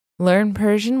Learn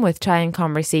Persian with Chai and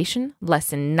Conversation,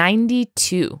 Lesson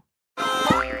 92.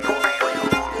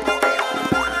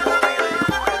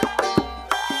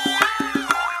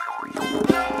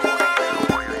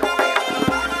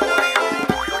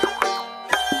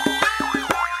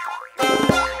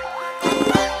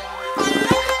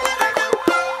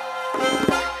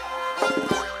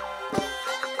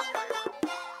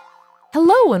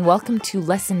 Hello and welcome to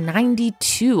Lesson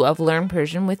 92 of Learn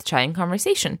Persian with Chai and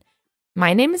Conversation.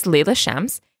 My name is Layla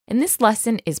Shams, and this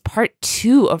lesson is part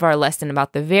 2 of our lesson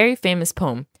about the very famous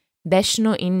poem,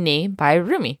 Beshno in Ne by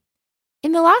Rumi.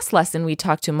 In the last lesson, we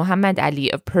talked to Muhammad Ali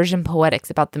of Persian Poetics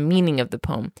about the meaning of the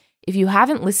poem. If you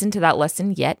haven't listened to that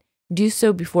lesson yet, do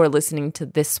so before listening to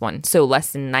this one, so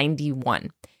lesson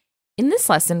 91. In this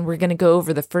lesson, we're going to go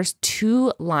over the first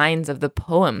 2 lines of the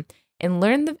poem and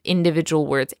learn the individual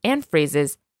words and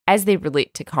phrases as they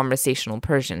relate to conversational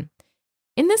Persian.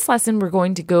 In this lesson, we're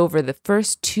going to go over the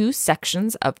first 2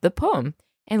 sections of the poem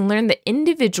and learn the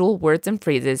individual words and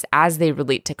phrases as they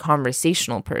relate to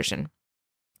conversational Persian.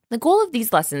 The goal of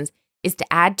these lessons is to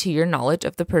add to your knowledge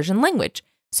of the Persian language.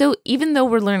 So even though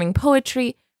we're learning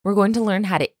poetry, we're going to learn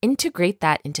how to integrate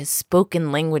that into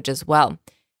spoken language as well.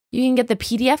 You can get the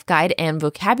PDF guide and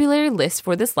vocabulary list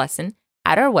for this lesson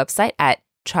at our website at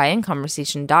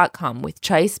chaiandconversation.com, with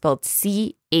Chai spelled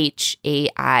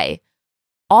C-H-A-I.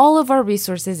 All of our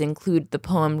resources include the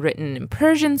poem written in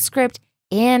Persian script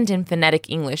and in phonetic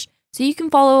English, so you can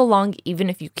follow along even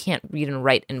if you can't read and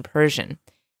write in Persian.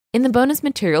 In the bonus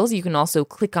materials, you can also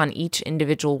click on each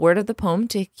individual word of the poem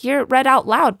to hear it read out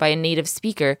loud by a native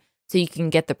speaker so you can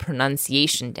get the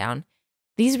pronunciation down.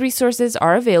 These resources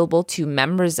are available to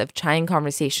members of Chai and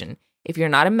Conversation. If you're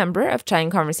not a member of Chai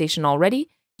and Conversation already,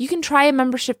 you can try a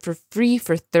membership for free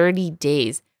for 30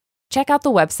 days. Check out the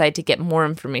website to get more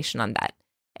information on that.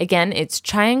 Again, it's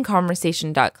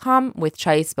chaiandconversation.com with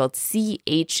Chai spelled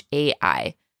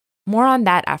C-H-A-I. More on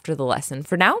that after the lesson.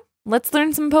 For now, let's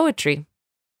learn some poetry.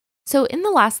 So in the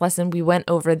last lesson, we went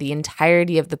over the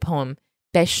entirety of the poem,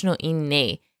 Beshno in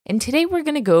Ne, and today we're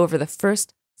going to go over the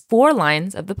first 4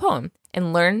 lines of the poem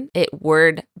and learn it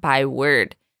word by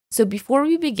word. So before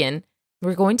we begin,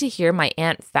 we're going to hear my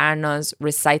Aunt Farnaz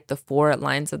recite the 4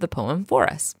 lines of the poem for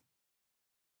us.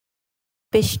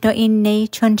 بشنو این نی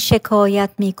چون شکایت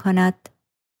می کند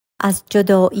از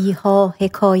جدایی ها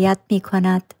حکایت می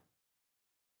کند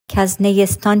کز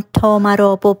نیستان تا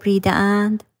مرا ببریده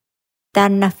اند در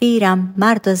نفیرم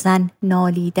مرد و زن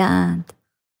نالیده اند.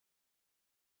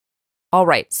 All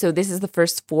right, so this is the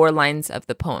first 4 lines of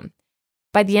the poem.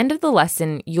 By the end of the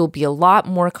lesson, you'll be a lot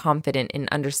more confident in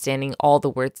understanding all the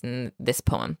words in this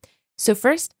poem. So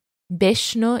first,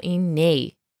 Beshno in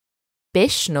Ne.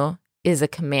 Beshno is a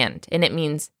command, and it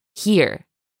means hear.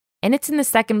 And it's in the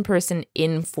second person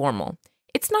informal.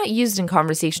 It's not used in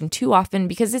conversation too often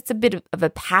because it's a bit of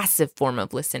a passive form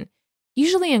of listen.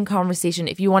 Usually in conversation,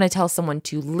 if you want to tell someone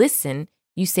to listen,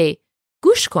 you say,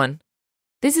 gush kon.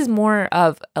 This is more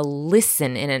of a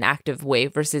listen in an active way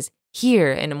versus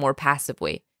hear in a more passive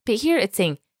way. But here it's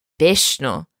saying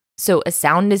beshno. So a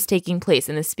sound is taking place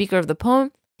and the speaker of the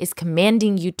poem is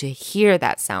commanding you to hear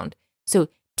that sound. So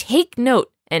take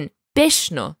note and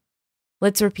beshno.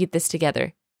 Let's repeat this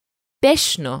together.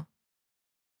 Beshno,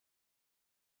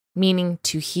 meaning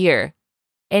to hear.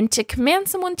 And to command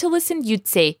someone to listen, you'd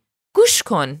say gush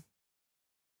kon.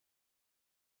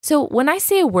 So when I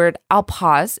say a word, I'll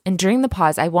pause, and during the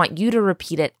pause, I want you to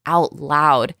repeat it out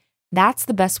loud. That's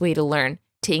the best way to learn,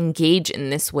 to engage in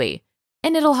this way.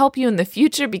 And it'll help you in the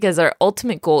future because our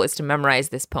ultimate goal is to memorize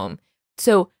this poem.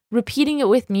 So repeating it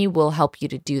with me will help you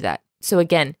to do that. So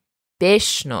again,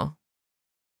 beshno,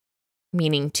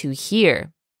 meaning to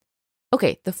hear.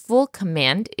 Okay, the full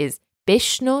command is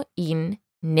beshno in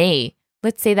ne.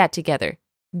 Let's say that together.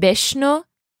 Beshno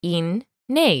in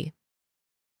ne.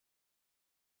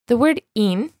 The word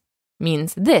in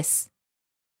means this.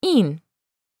 In.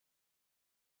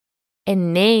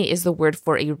 And ney is the word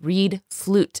for a reed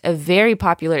flute, a very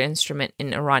popular instrument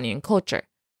in Iranian culture.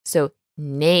 So,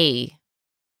 ney.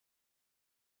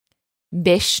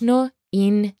 Beshno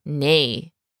in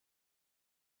ney.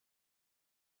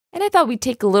 And I thought we'd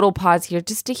take a little pause here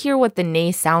just to hear what the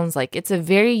ney sounds like. It's a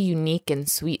very unique and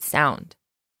sweet sound.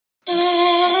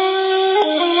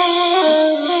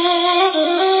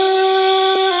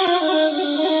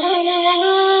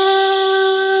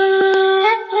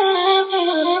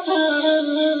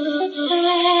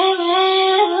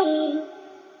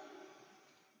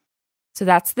 So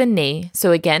that's the ney.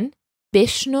 So again,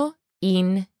 beshno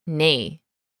in ney.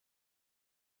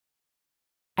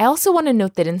 I also want to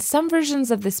note that in some versions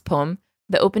of this poem,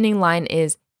 the opening line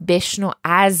is beshno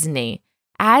as ney.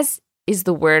 As is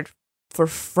the word for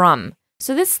from.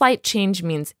 So this slight change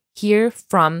means hear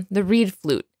from the reed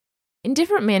flute. In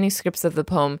different manuscripts of the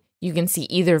poem, you can see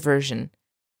either version.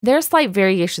 There are slight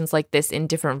variations like this in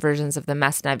different versions of the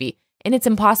Masnavi, and it's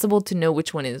impossible to know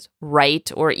which one is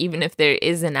right, or even if there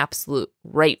is an absolute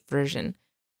right version.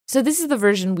 So this is the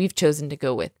version we've chosen to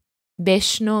go with.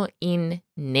 Beshno in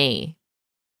ne.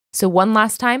 So one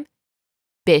last time.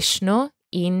 Beshno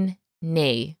in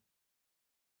ne.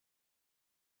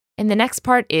 And the next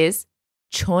part is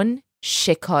chon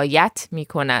shikayat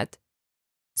mikonad.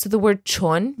 So the word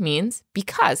chon means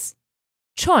because.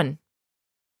 Chon.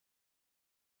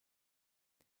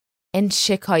 And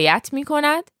shikayat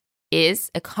mikonad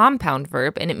is a compound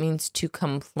verb and it means to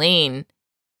complain.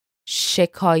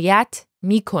 Shikayat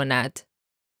mikonad.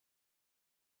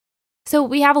 So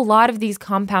we have a lot of these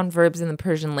compound verbs in the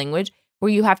Persian language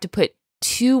where you have to put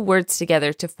two words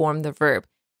together to form the verb.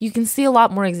 You can see a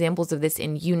lot more examples of this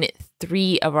in Unit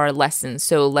 3 of our lesson.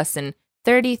 So lesson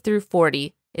 30 through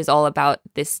 40 is all about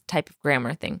this type of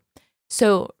grammar thing.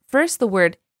 So first the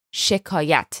word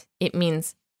shikayat. It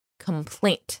means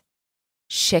complaint.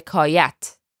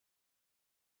 Shikayat.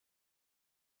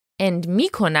 And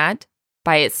mikonad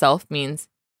by itself means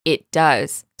it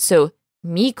does. So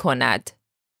mikonad.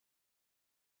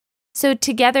 So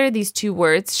together these two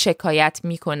words, shikayat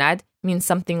mikonad, means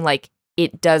something like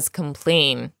it does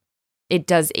complain. It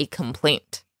does a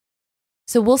complaint.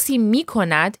 So we'll see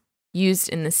mikonad used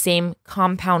in the same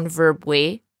compound verb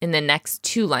way in the next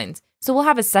two lines. So we'll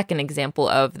have a second example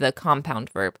of the compound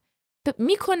verb. But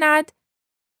mikonad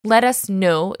let us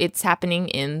know it's happening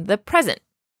in the present.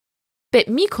 But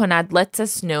mikonad lets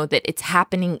us know that it's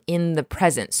happening in the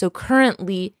present. So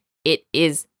currently it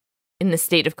is in the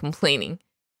state of complaining.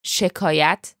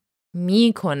 Shikayat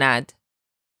mikonad.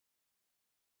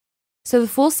 So the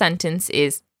full sentence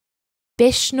is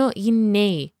Beshno in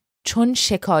ne chon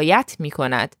shikayat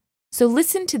mikonad. So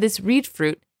listen to this reed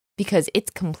fruit because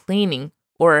it's complaining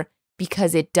or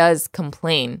because it does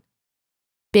complain.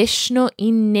 Beshno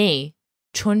in ne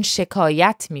chon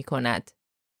shikayat mikonad.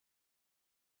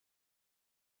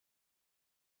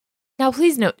 Now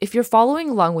please note, if you're following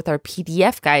along with our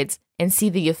PDF guides and see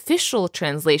the official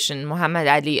translation Muhammad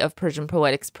Ali of Persian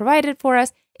Poetics provided for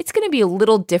us, it's going to be a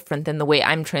little different than the way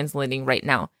I'm translating right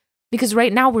now. Because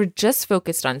right now we're just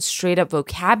focused on straight up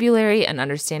vocabulary and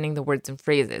understanding the words and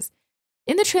phrases.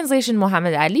 In the translation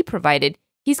Muhammad Ali provided,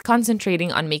 he's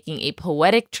concentrating on making a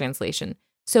poetic translation.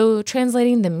 So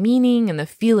translating the meaning and the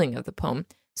feeling of the poem.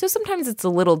 So sometimes it's a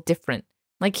little different.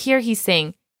 Like here he's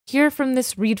saying, hear from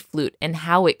this reed flute and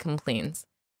how it complains.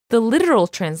 The literal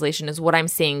translation is what I'm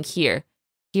saying here.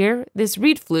 Hear this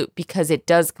reed flute because it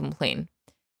does complain.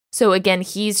 So again,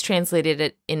 he's translated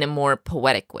it in a more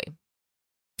poetic way.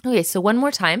 Okay, so one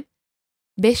more time.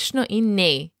 Beshno in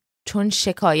ne chon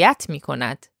shikayat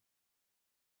mikonad.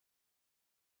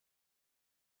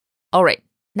 All right,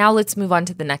 now let's move on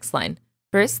to the next line.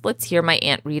 First, let's hear my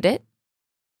aunt read it.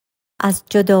 از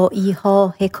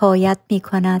جدایی‌ها حکایت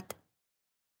می‌کند.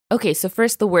 Okay, so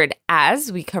first the word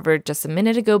as we covered just a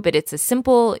minute ago, but it's a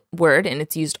simple word and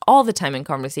it's used all the time in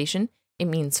conversation. It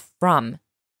means from,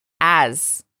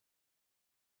 as.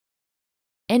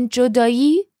 And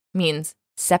jodayi means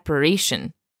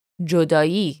separation,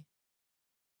 jodayi.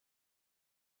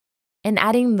 And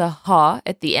adding the ha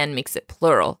at the end makes it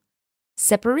plural.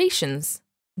 Separations,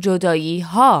 jodayi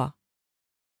ha.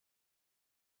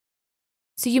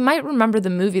 So you might remember the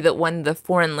movie that won the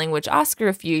foreign language Oscar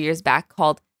a few years back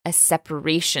called A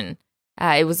Separation.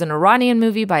 It was an Iranian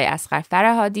movie by Asghar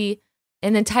Farahadi,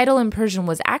 and the title in Persian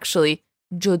was actually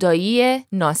Jodayi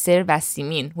Nasir va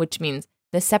Simin, which means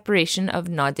the separation of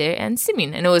Nadir and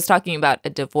Simin, and it was talking about a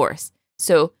divorce.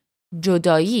 So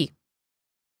Jodayi.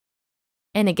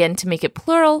 And again, to make it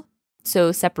plural,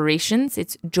 so separations,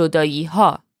 it's Jodayi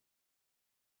ha.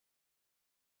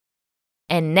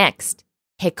 And next,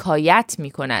 Hekayat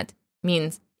mikonad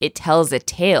means it tells a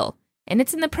tale, and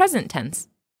it's in the present tense.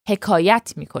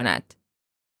 Hekayat mikonad.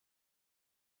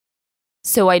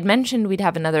 So I'd mentioned we'd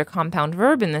have another compound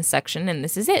verb in this section, and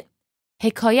this is it.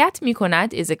 Hekayat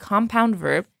mikonad is a compound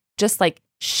verb, just like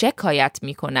shekayat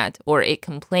mikonad, or it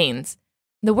complains.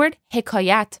 The word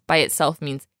hekayat by itself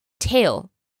means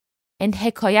tale, and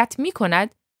hekayat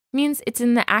mikonad means it's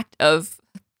in the act of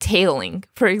tailing,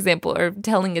 for example, or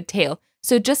telling a tale.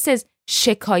 So it just says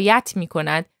shekayat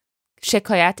mikonad.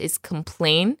 Shekayat is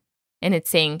complain, and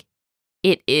it's saying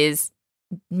it is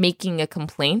making a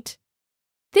complaint.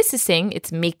 This is saying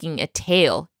it's making a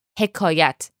tale,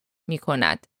 hekayat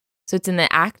mikonad. So it's in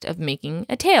the act of making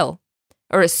a tale,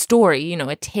 or a story,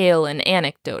 a tale, an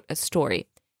anecdote, a story.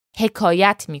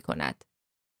 Hekayat mikonad.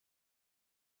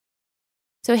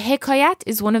 So hekayat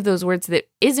is one of those words that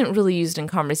isn't really used in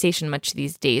conversation much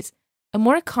these days. A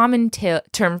more common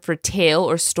term for tale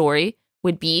or story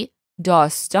would be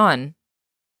dastan.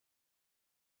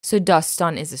 So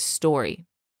dastan is a story.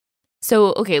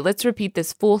 So, okay, let's repeat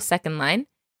this full second line.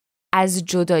 از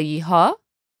جدایی‌ها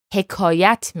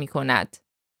حکایت می‌کند.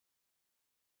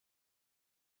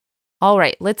 All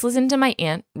right, let's listen to my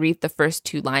aunt read the first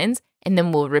two lines and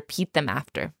then we'll repeat them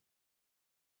after.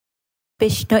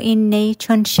 بشنو این نی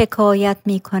چون شکایت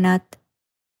می کند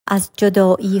از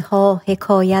جدایی ها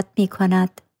حکایت می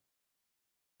کند.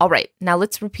 All right, now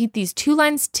let's repeat these two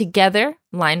lines together,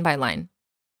 line by line.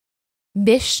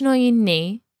 بشنو این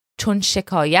نی چون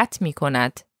شکایت می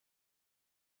کند.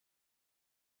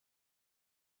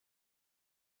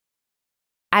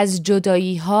 از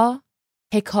جدایی ها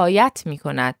حکایت می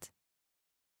کند.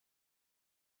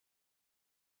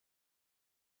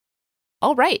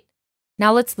 All right,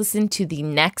 now let's listen to the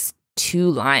next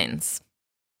two lines.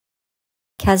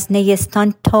 کز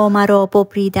نیستان تا مرا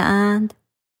ببریده اند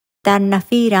در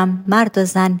نفیرم مرد و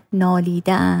زن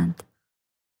نالیده اند.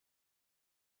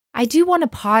 I do want to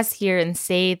pause here and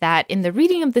say that in the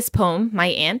reading of this poem, my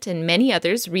aunt and many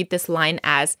others read this line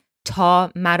as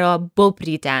تا مرا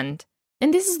ببریدند.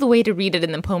 And this is the way to read it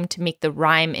in the poem to make the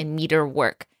rhyme and meter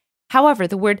work. However,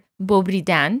 the word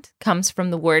bobridand comes from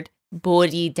the word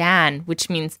boridan, which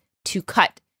means to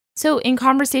cut. So in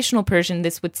conversational Persian,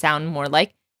 this would sound more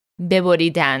like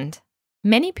beboridand.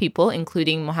 Many people,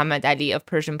 including Muhammad Ali of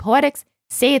Persian Poetics,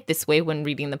 say it this way when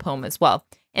reading the poem as well.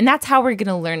 And that's how we're going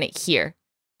to learn it here.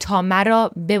 Ta mara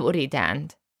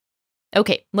beboridand.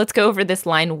 Okay, let's go over this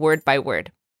line word by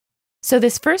word. So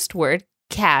this first word,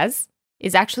 kaz,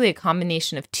 is actually a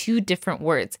combination of two different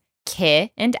words,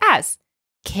 ke and as.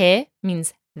 Ke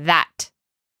means that.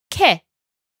 Ke.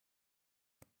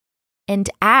 And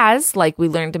as, like we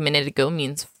learned a minute ago,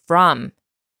 means from,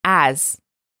 as.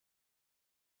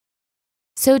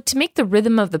 So to make the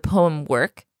rhythm of the poem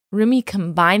work, Rumi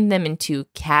combined them into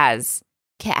kaz,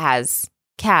 kaz,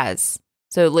 kaz.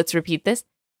 So let's repeat this,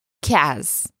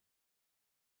 kaz.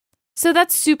 So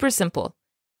that's super simple.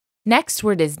 Next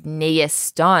word is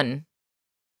neyestan.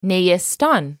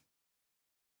 Neyestan.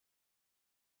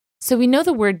 So we know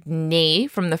the word ney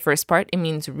from the first part. It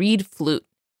means reed flute.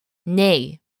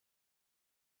 Ney.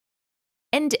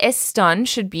 And estan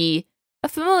should be a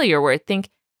familiar word. Think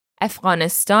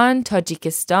Afghanistan,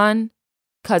 Tajikistan,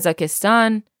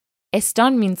 Kazakhstan.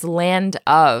 Estan means land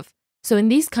of. So in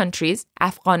these countries,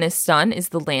 Afghanistan is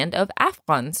the land of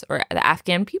Afghans or the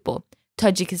Afghan people.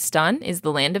 Tajikistan is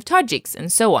the land of Tajiks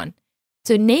and so on.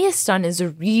 So Neyestan is a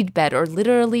reed bed or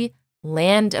literally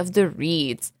land of the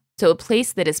reeds. So a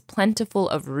place that is plentiful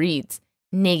of reeds.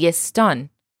 Neyestan.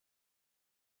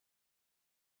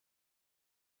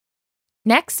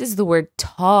 Next is the word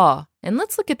ta. And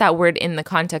let's look at that word in the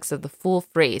context of the full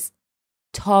phrase.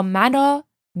 Ta mara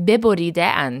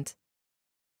beborideand.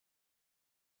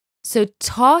 So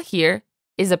ta here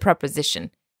is a preposition.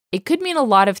 It could mean a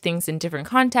lot of things in different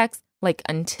contexts, like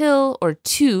until or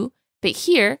to, but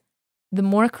here, the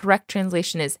more correct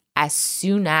translation is as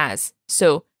soon as.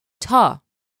 So ta.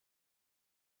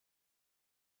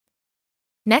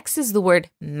 Next is the word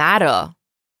mara.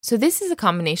 So this is a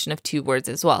combination of two words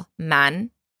as well,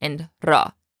 man and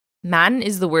ra. Man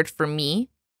is the word for me,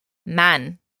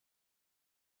 man.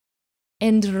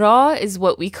 And ra is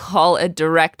what we call a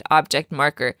direct object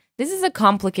marker. This is a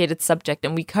complicated subject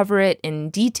and we cover it in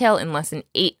detail in lesson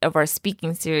 8 of our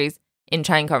speaking series in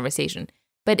Trying Conversation.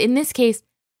 But in this case,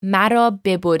 mara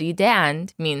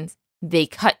beborideand means they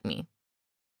cut me.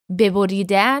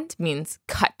 Beborideand means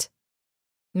cut.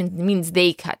 Means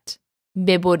they cut.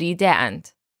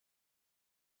 Beborideand.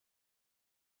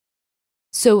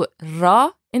 So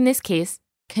ra in this case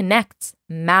connects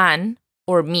man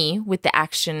or me with the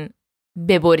action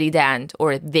beborideand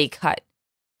or they cut.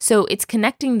 So it's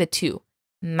connecting the two.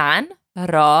 Man,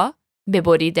 ra,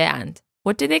 beborideand.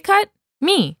 What did they cut?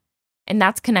 Me. And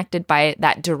that's connected by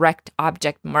that direct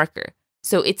object marker.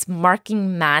 So it's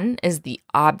marking man as the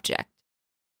object.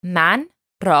 Man,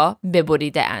 ra,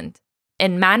 beborideand.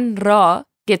 And man, ra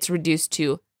gets reduced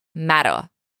to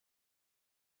mara.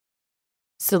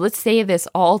 So let's say this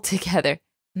all together.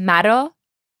 Mara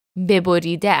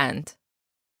beborideand.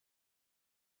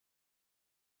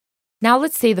 Now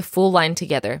let's say the full line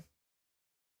together.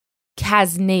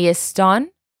 Kaz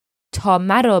neyestan ta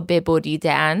mara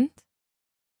beborideand.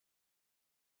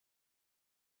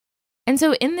 And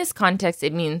so in this context,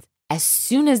 it means as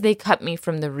soon as they cut me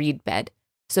from the reed bed.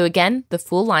 So again, the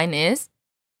full line is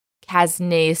Kaz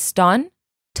neyestan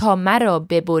ta mara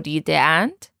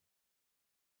beborideand.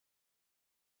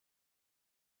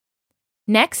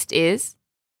 Next is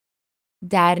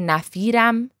در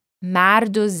نفیرم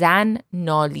مرد و زن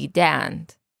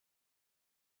نالیده‌اند.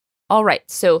 All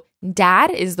right, so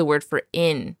dar is the word for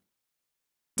in.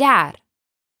 Dar.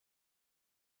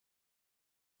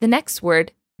 The next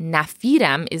word,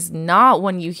 nafiram, is not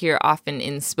one you hear often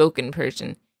in spoken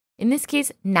Persian. In this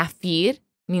case, nafir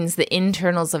means the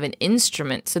internals of an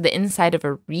instrument, so the inside of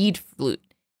a reed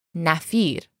flute.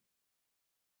 Nafir.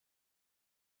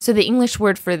 So the English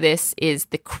word for this is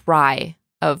the cry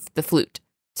of the flute.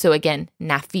 So again,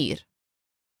 nafir.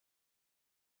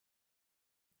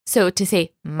 So to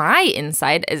say my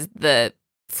inside, as the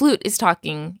flute is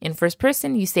talking in first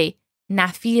person, you say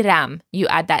nafiram. You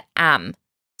add that am.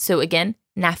 So again,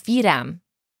 nafiram.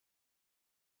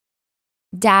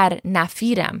 Dar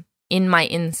nafiram, in my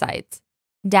insides.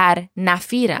 Dar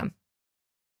nafiram.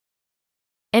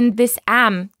 And this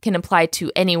am can apply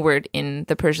to any word in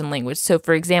the Persian language. So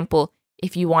for example,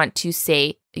 if you want to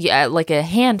say, like a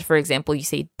hand, for example, you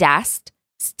say dast.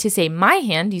 To say my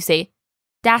hand, you say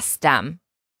dastam.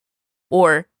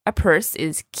 Or a purse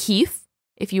is kif.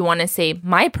 If you want to say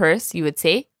my purse, you would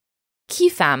say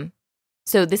kifam.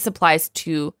 So this applies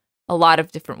to a lot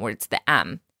of different words, the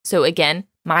am. So again,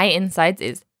 my insides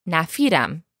is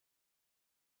nafiram.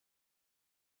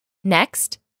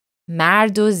 Next,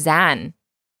 mard o zan.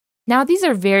 Now these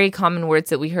are very common words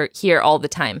that we hear all the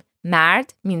time.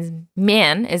 Mard means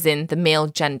man, as in the male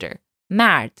gender.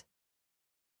 Mard.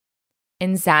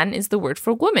 And zan is the word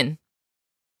for woman.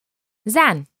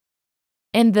 Zan.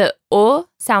 And the o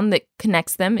sound that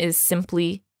connects them is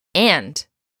simply and.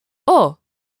 O.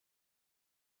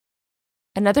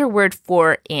 Another word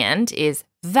for and is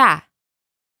va.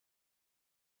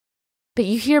 But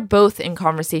you hear both in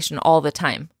conversation all the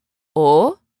time.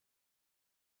 O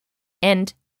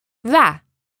and va.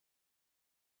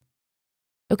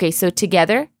 Okay, so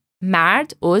together,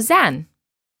 mard o zan.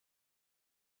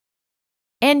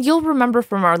 And you'll remember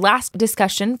from our last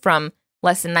discussion from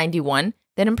lesson 91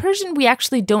 that in Persian, we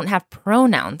actually don't have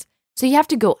pronouns. So you have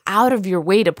to go out of your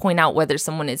way to point out whether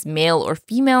someone is male or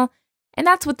female. And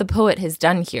that's what the poet has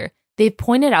done here. They've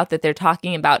pointed out that they're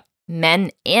talking about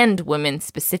men and women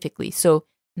specifically. So,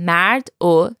 mard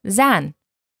o zan.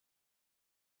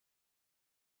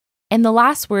 And the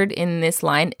last word in this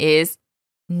line is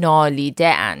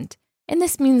nalideand. And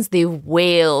this means they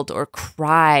wailed or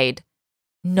cried.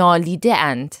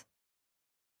 Nalideand.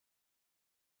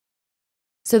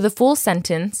 So the full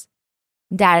sentence,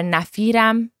 dar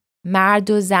nafiram mard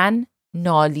o zan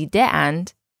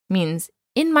nalideand, means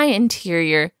in my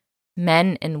interior,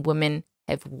 men and women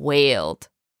have wailed.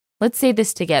 Let's say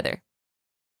this together.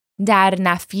 Dar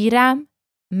nafiram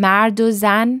mard o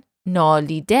zan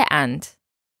nalideand.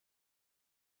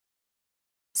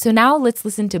 So now let's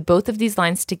listen to both of these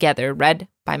lines together, read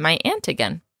by my aunt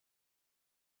again.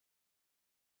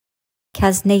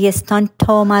 کز نیستان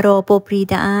تا مرا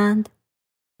ببریده اند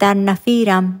در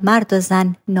نفیرم مرد و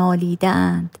زن نالیده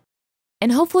اند.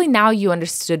 And hopefully now you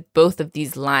understood both of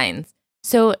these lines.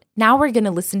 So now we're going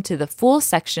to listen to the full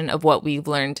section of what we've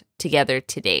learned together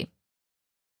today.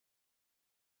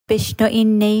 بشنو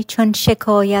این نی چون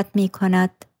شکایت می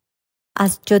کند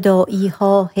از جدایی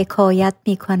ها حکایت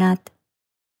می کند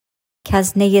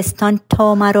کز نیستان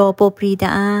تا مرا ببریده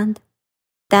اند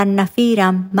در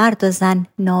نفیرم مرد و زن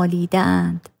نالیده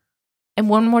اند. And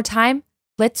one more time,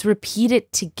 let's repeat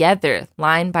it together,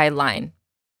 line by line.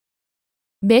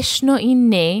 بشنو این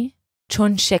نی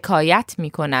چون شکایت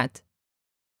می کند.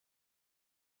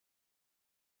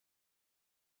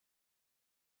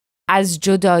 از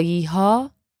جدایی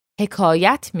ها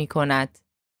حکایت می کند.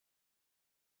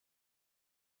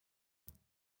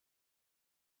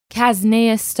 کز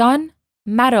نیستان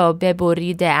مرا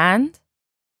ببریده اند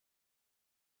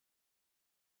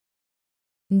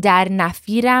در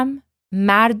نفیرم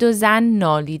مرد و زن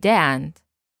نالیده اند.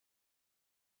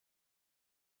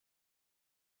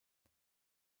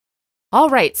 All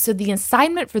right, so the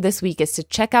assignment for this week is to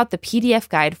check out the PDF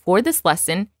guide for this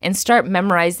lesson and start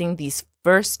memorizing these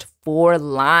first 4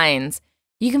 lines.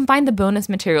 You can find the bonus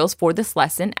materials for this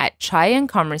lesson at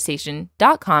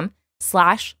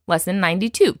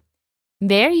chaiandconversation.com/lesson92.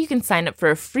 There you can sign up for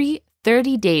a free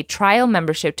 30-day trial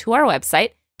membership to our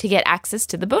website to get access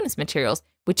to the bonus materials,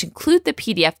 which include the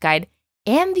PDF guide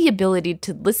and the ability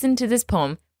to listen to this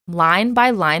poem line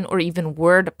by line or even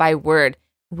word by word,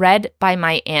 read by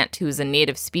my aunt who is a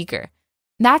native speaker.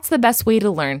 That's the best way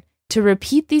to learn, to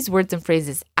repeat these words and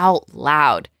phrases out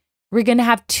loud. We're going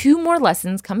to have 2 more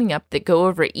lessons coming up that go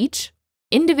over each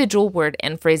individual word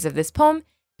and phrase of this poem,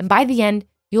 and by the end,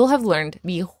 you'll have learned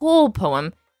the whole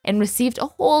poem and received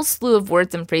a whole slew of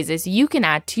words and phrases you can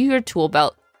add to your tool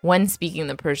belt when speaking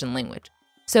the Persian language.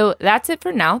 So that's it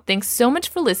for now. Thanks so much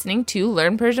for listening to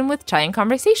Learn Persian with Chai in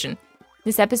Conversation.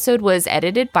 This episode was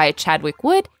edited by Chadwick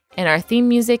Wood, and our theme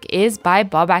music is by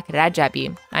Babak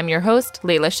Rajabi. I'm your host,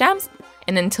 Layla Shams,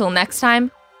 and until next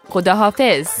time, Khuda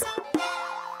Hafiz.